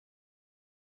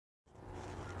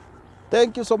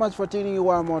Thank you so much for tuning in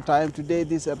one more time. Today,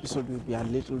 this episode will be a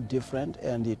little different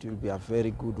and it will be a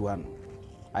very good one.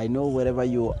 I know wherever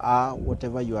you are,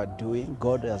 whatever you are doing,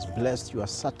 God has blessed your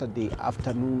Saturday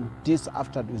afternoon. This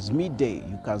afternoon is midday.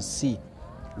 You can see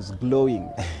it's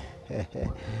glowing.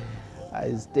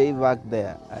 I stay back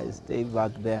there.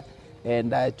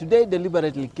 And today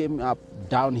deliberately came up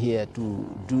down here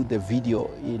to do the video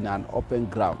in an open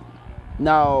ground.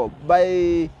 Now,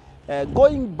 by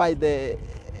going by the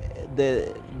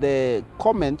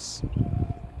comments,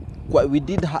 we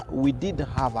did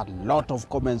have a lot of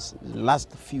comments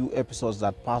last few episodes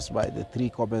that passed by, the 3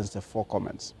 comments, the 4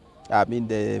 comments. I mean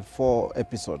the 4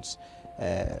 episodes.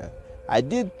 I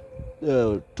did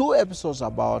 2 episodes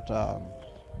about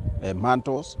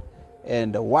mantles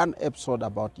and 1 episode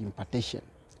about impartation.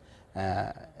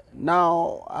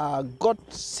 Now got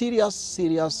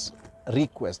serious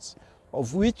requests,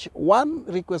 of which one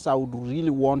request I would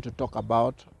really want to talk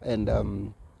about,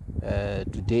 and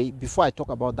today, before I talk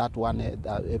about that one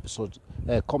episode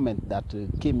comment that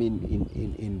came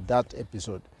in that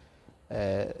episode,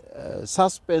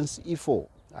 Suspense Ifo,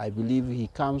 I believe he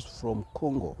comes from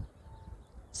Congo.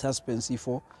 Suspense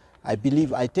Ifo, I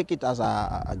take it as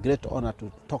a great honor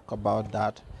to talk about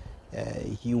that.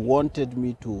 He wanted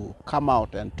me to come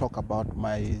out and talk about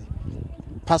my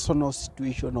personal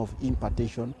situation of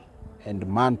impartation and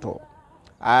mantle.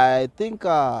 I think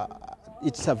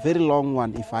it's a very long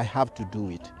one if I have to do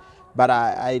it, but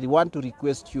I want to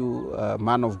request you,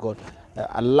 man of God,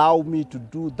 allow me to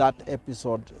do that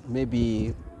episode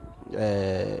maybe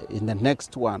in the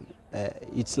next one.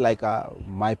 It's like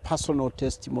my personal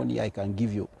testimony I can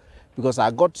give you, because I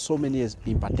got so many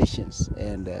impartations,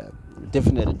 and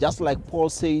definitely, just like Paul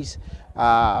says,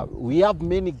 we have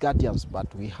many guardians,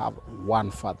 but we have one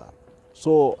Father.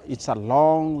 So it's a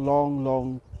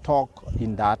long talk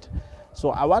in that.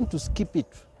 So I want to skip it.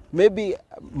 Maybe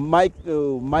my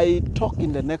talk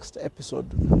in the next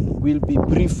episode will be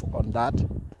brief on that,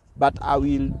 but I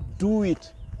will do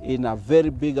it in a very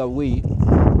bigger way,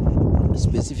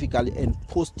 specifically, and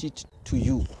post it to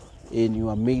you in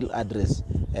your mail address.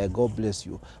 God bless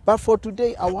you. But for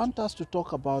today, I want us to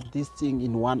talk about this thing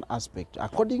in one aspect.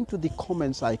 According to the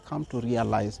comments, I come to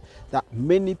realize that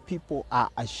many people are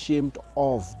ashamed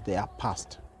of their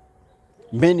past.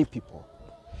 Many people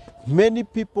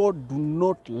do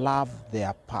not love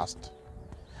their past.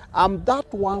 I'm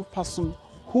that one person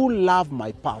who love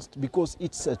my past because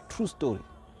it's a true story.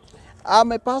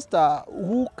 I'm a pastor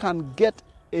who can get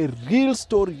a real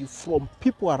story from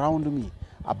people around me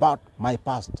about my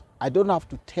past. I don't have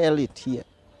to tell it here.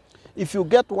 If you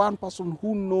get one person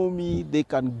who know me, they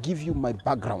can give you my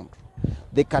background.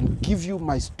 They can give you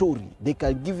my story. They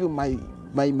can give you my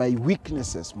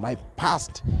weaknesses, my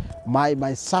past,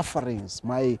 my sufferings,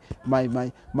 my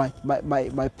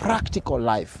practical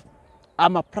life.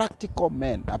 I'm a practical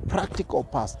man, a practical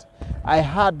past. I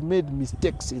had made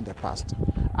mistakes in the past.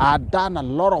 I had done a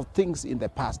lot of things in the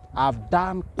past. I've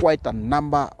done quite a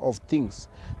number of things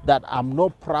that I'm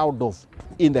not proud of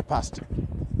in the past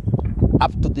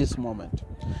up to this moment.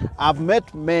 I've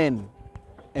met men,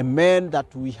 a man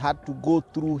that we had to go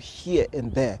through here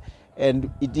and there,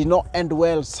 and it did not end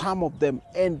well. Some of them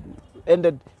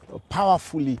ended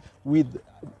powerfully with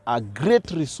a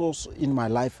great resource in my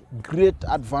life, great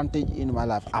advantage in my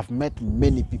life. I've met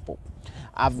many people.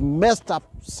 I've messed up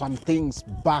some things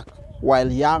back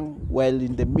while young, while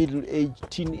in the middle age,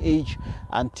 teenage,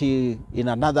 until in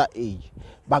another age.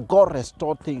 But God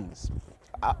restored things.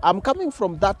 I'm coming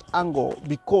from that angle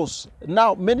because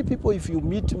now many people, if you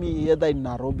meet me either in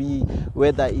Nairobi,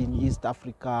 whether in East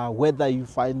Africa, whether you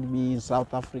find me in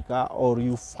South Africa, or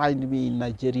you find me in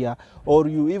Nigeria, or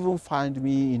you even find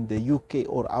me in the UK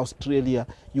or Australia,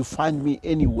 you find me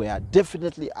anywhere,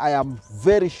 definitely I am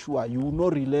very sure you will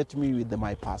not relate me with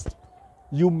my past.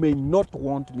 You may not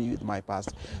want me with my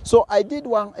past. So I did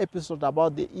one episode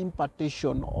about the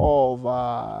impartation of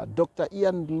Dr.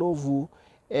 Ian Lovu,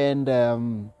 and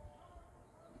the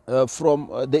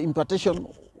impartation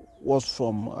was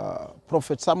from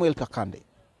Prophet Samuel Kakande.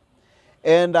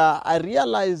 And I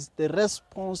realized the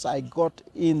response I got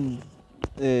in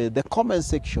the comment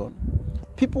section,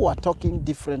 people were talking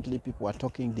differently,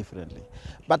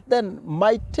 But then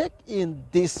my take in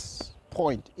this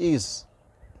point is,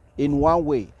 in one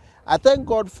way, I thank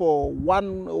God for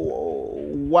one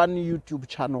YouTube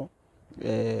channel,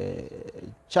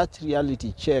 Church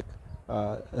Reality Check,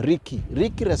 Ricky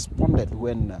responded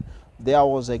when there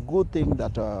was a good thing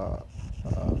that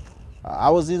I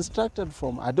was instructed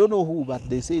from, I don't know who, but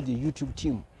they say the YouTube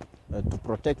team, to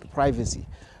protect privacy.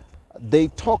 They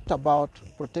talked about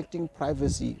protecting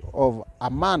privacy of a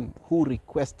man who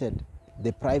requested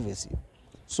the privacy.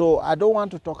 So I don't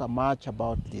want to talk much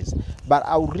about this, but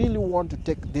I really want to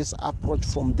take this approach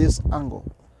from this angle,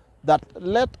 that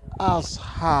let us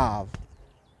have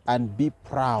and be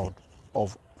proud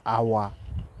of our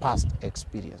past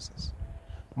experiences.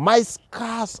 My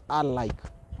scars are like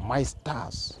my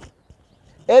stars.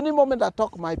 Any moment I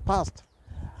talk my past,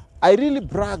 I really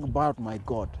brag about my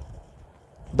God.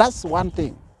 That's one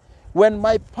thing. When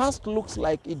my past looks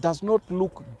like it does not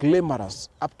look glamorous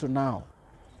up to now,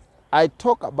 I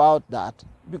talk about that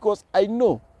because I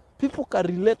know people can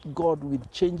relate God with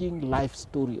changing life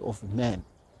story of men.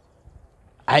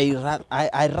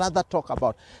 I rather talk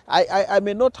about, I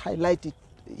may not highlight it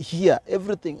here,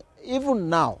 everything, even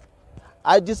now.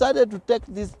 I decided to take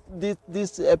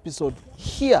this episode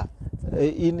here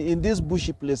in these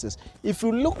bushy places. If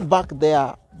you look back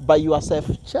there by yourself,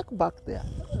 check back there.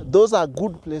 Those are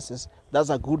good places. That's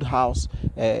a good house,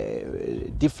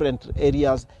 different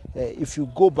areas. If you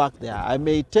go back there, I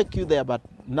may take you there, but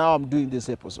now I'm doing this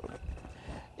episode.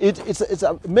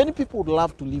 Many people would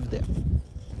love to live there,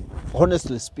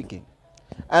 honestly speaking.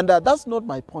 And that's not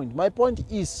my point. My point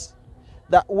is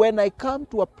that when I come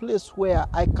to a place where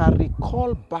I can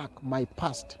recall back my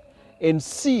past and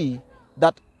see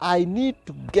that I need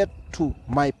to get to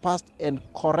my past and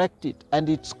correct it, and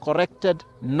it's corrected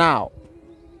now.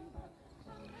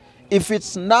 If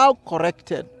it's now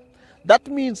corrected, that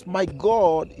means my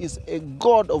God is a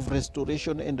God of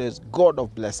restoration and is God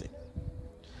of blessing.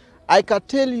 I can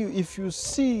tell you, if you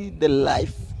see the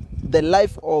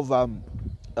life of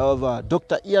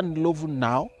Dr. Ian Ndlovu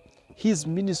now, his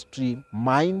ministry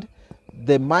mind,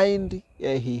 the mind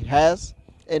he has,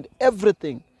 and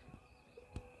everything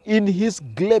in his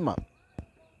glamour,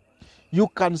 you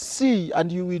can see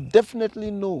and you will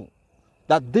definitely know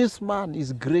that this man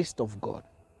is graced of God.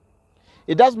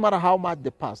 It doesn't matter how much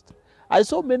the past. I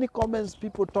saw many comments,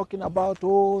 people talking about,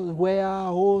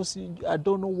 I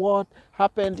don't know what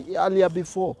happened earlier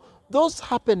before. Those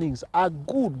happenings are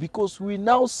good because we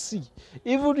now see,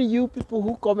 even you people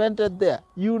who commented there,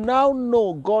 you now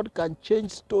know God can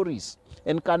change stories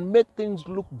and can make things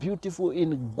look beautiful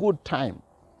in good time.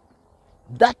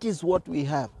 That is what we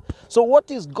have. So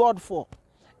what is God for?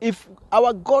 If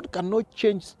our God cannot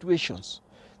change situations,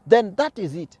 then that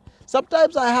is it.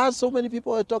 Sometimes I heard so many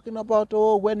people talking about,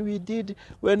 when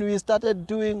we started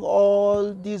doing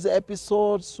all these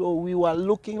episodes, so we were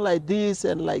looking like this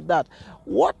and like that.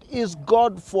 What is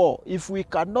God for if we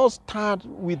cannot start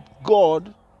with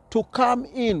God to come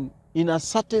in a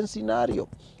certain scenario?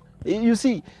 You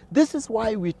see, this is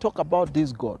why we talk about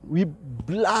this God. We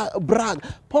brag.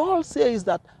 Paul says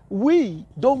that we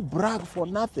don't brag for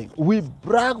nothing. We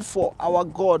brag for our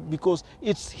God because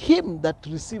it's Him that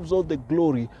receives all the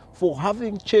glory for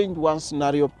having changed one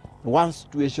scenario, one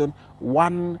situation,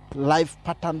 one life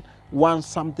pattern, one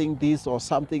something this or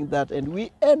something that, and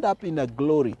we end up in a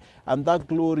glory, and that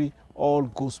glory all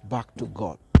goes back to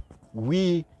God.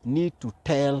 We need to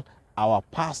tell our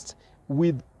past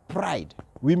with pride.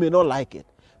 We may not like it,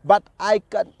 but I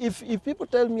can. If people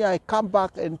tell me, I come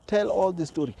back and tell all the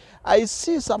story. I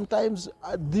see sometimes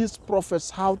these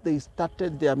prophets, how they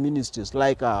started their ministries.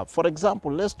 Like, for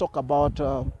example, let's talk about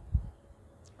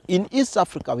in East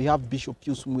Africa, we have Bishop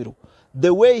Pius Mwiru.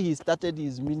 The way he started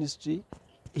his ministry,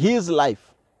 his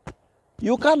life,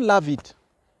 you can't love it,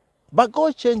 but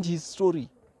God changed his story.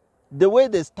 The way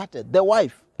they started, the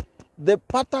wife, the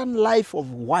pattern life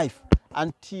of wife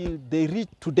until they reach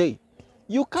today.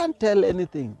 You can't tell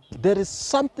anything. There is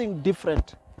something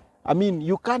different. I mean,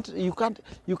 you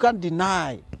can't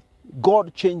deny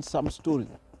God changed some story.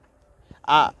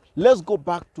 Let's go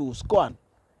back to SCOAN.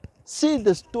 See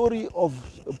the story of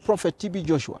Prophet TB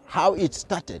Joshua, how it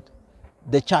started,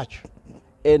 the church,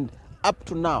 and up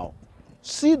to now.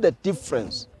 See the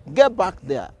difference. Get back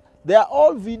there. They are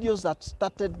all videos that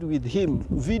started with him,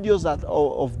 videos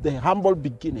of the humble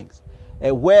beginnings.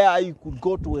 Where you could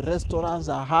go to a restaurant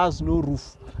that has no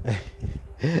roof.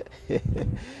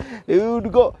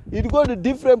 You'd go to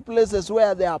different places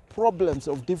where there are problems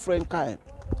of different kind.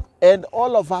 And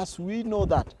all of us, we know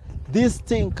that this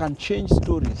thing can change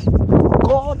stories.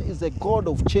 God is a God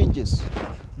of changes.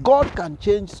 God can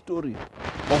change story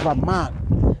of a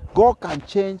man. God can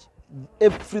change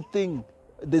everything,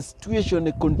 the situation,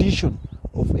 the condition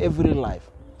of every life.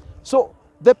 So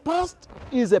the past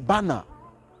is a banner.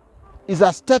 Is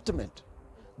a statement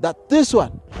that this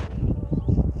one,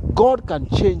 God can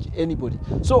change anybody.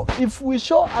 So if we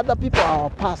show other people our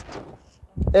past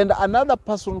and another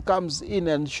person comes in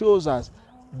and shows us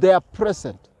their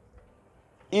present,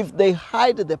 if they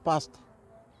hide the past,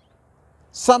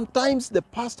 sometimes the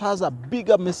past has a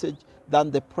bigger message than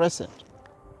the present.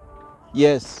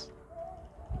 Yes,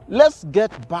 Let's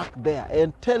get back there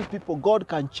and tell people God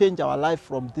can change our life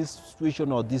from this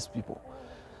situation or these people.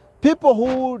 People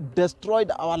who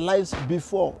destroyed our lives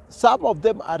before, some of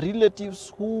them are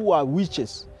relatives who are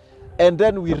witches. And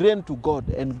then we ran to God,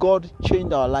 and God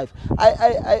changed our life.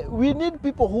 We need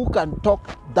people who can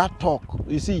talk that talk,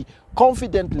 you see,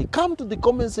 confidently. Come to the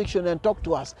comment section and talk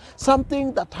to us.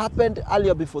 Something that happened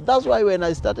earlier before. That's why when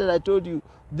I started, I told you,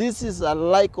 this is a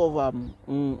like of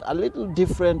a little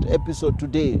different episode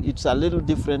today. It's a little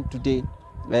different today.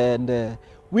 And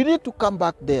we need to come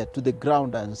back there to the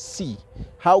ground and see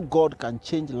how God can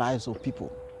change lives of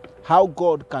people. How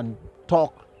God can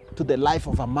talk to the life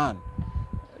of a man.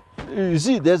 You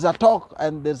see, there's a talk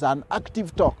and there's an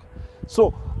active talk.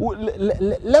 So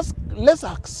let's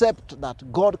accept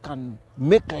that God can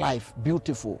make life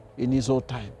beautiful in his own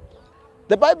time.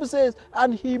 The Bible says,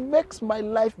 and he makes my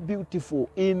life beautiful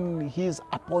in his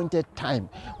appointed time.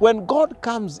 When God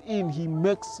comes in, he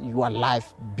makes your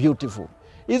life beautiful.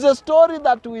 It's a story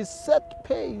that we set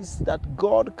pace that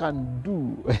God can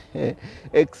do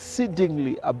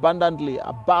exceedingly abundantly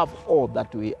above all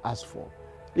that we ask for.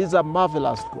 He's a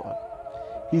marvelous God.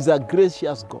 He's a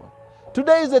gracious God.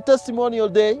 Today is a testimonial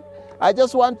day. I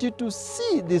just want you to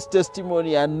see this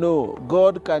testimony and know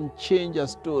God can change a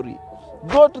story.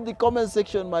 Go to the comment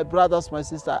section, my brothers, my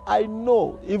sister. I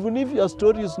know, even if your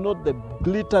story is not the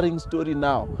glittering story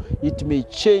now, it may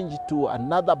change to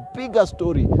another bigger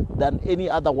story than any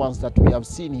other ones that we have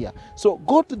seen here. So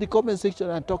go to the comment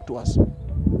section and talk to us.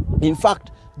 In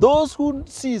fact, those who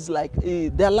sees like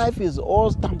their life is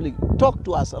all stumbling, talk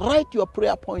to us. Write your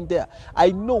prayer point there.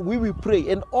 I know we will pray.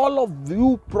 And all of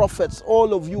you prophets,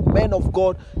 all of you men of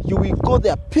God, you will go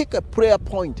there, pick a prayer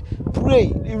point,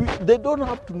 pray. They don't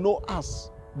have to know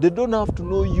us. They don't have to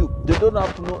know you. They don't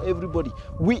have to know everybody.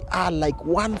 We are like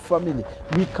one family.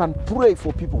 We can pray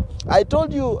for people. I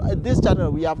told you this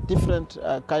channel, we have different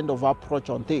kind of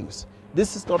approach on things.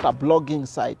 This is not a blogging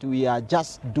site. We are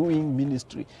just doing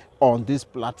ministry on this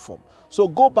platform. So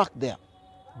go back there.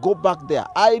 Go back there.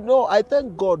 I know, I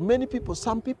thank God, many people,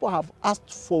 some people have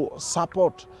asked for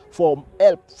support, for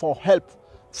help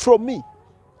from me.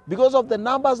 Because of the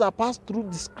numbers that pass through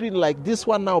the screen, like this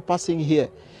one now passing here.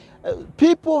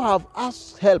 People have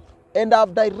asked help and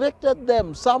I've directed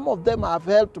them. Some of them have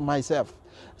helped myself.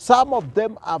 Some of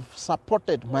them have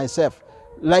supported myself.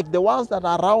 Like the ones that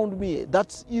are around me,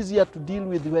 that's easier to deal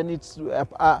with when it's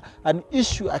an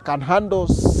issue I can handle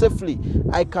safely.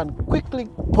 I can quickly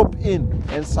pop in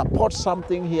and support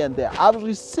something here and there. I've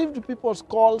received people's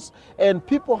calls and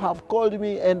people have called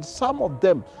me, and some of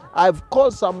them, I've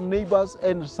called some neighbors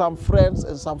and some friends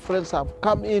have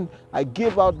come in. I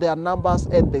gave out their numbers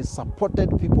and they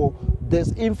supported people.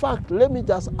 In fact, let me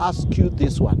just ask you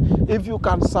this one. If you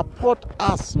can support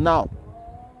us now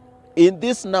in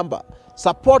this number,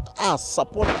 support us.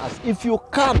 If you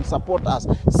can support us,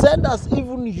 send us,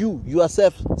 even you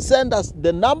yourself, send us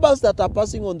the numbers that are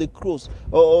passing on the cross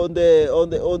or on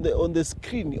the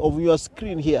screen of your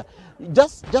screen here.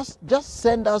 Just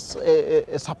send us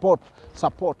a support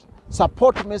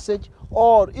message,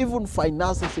 or even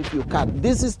finances if you can.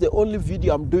 This is the only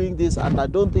video I'm doing this, and I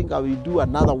don't think I will do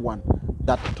another one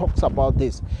that talks about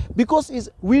this, because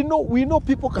we know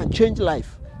people can change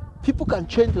life. People can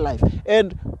change life,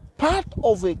 and part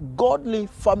of a godly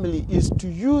family is to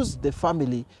use the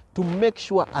family to make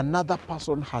sure another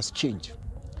person has changed.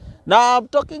 Now, I'm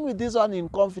talking with this one in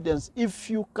confidence.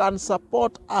 If you can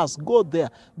support us, go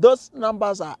there. Those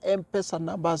numbers are M-Pesa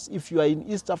numbers. If you are in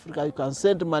East Africa, you can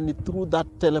send money through that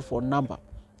telephone number,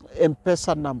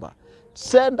 M-Pesa number.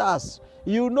 Send us.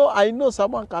 You know, I know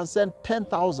someone can send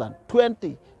 10,000,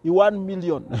 20, 1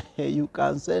 million. You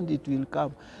can send, it will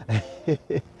come.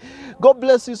 God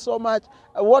bless you so much.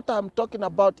 What I'm talking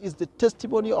about is the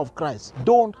testimony of Christ.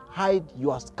 Don't hide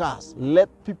your scars. Let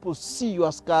people see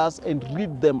your scars and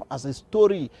read them as a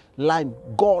storyline.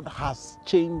 God has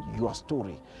changed your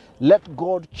story. Let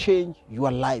God change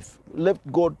your life. Let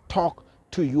God talk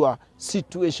to your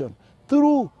situation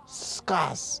through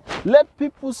scars. Let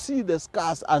people see the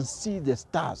scars and see the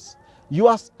stars.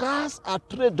 Your scars are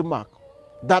trademark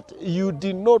that you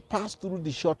did not pass through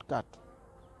the shortcut.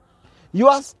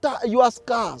 Your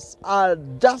scars are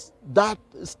just that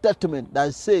statement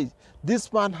that says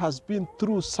this man has been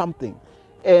through something,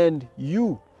 and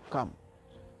you come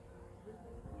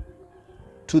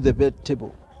to the bed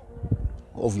table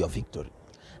of your victory.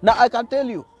 Now I can tell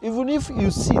you, even if you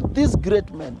see this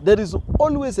great man, there is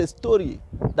always a story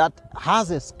that has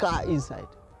a scar inside.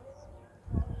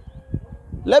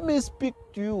 Let me speak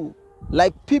to you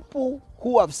like people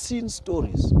who have seen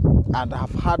stories and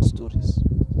have heard stories.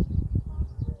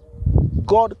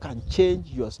 God can change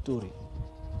your story.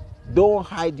 Don't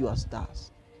hide your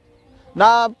stars.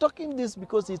 Now, I'm talking this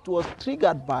because it was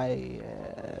triggered by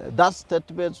that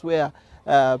statements where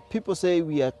people say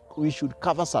we should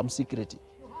cover some secrecy.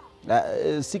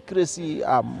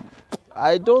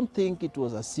 I don't think it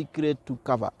was a secret to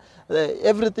cover.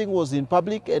 Everything was in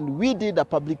public, and we did a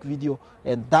public video,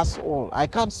 and that's all. I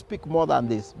can't speak more than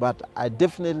this, but I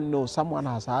definitely know someone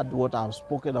has heard what I've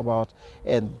spoken about.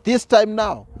 And this time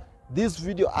now, this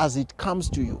video as it comes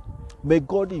to you, may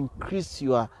God increase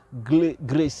your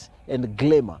grace and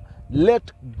glamour.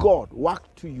 Let God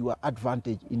work to your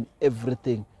advantage in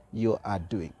everything you are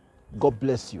doing. God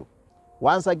bless you.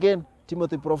 Once again,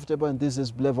 Timothy Profitable, and this is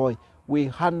Blevoy. We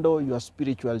handle your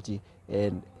spirituality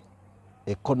and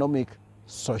economic,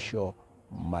 social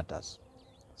matters.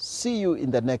 See you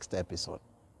in the next episode.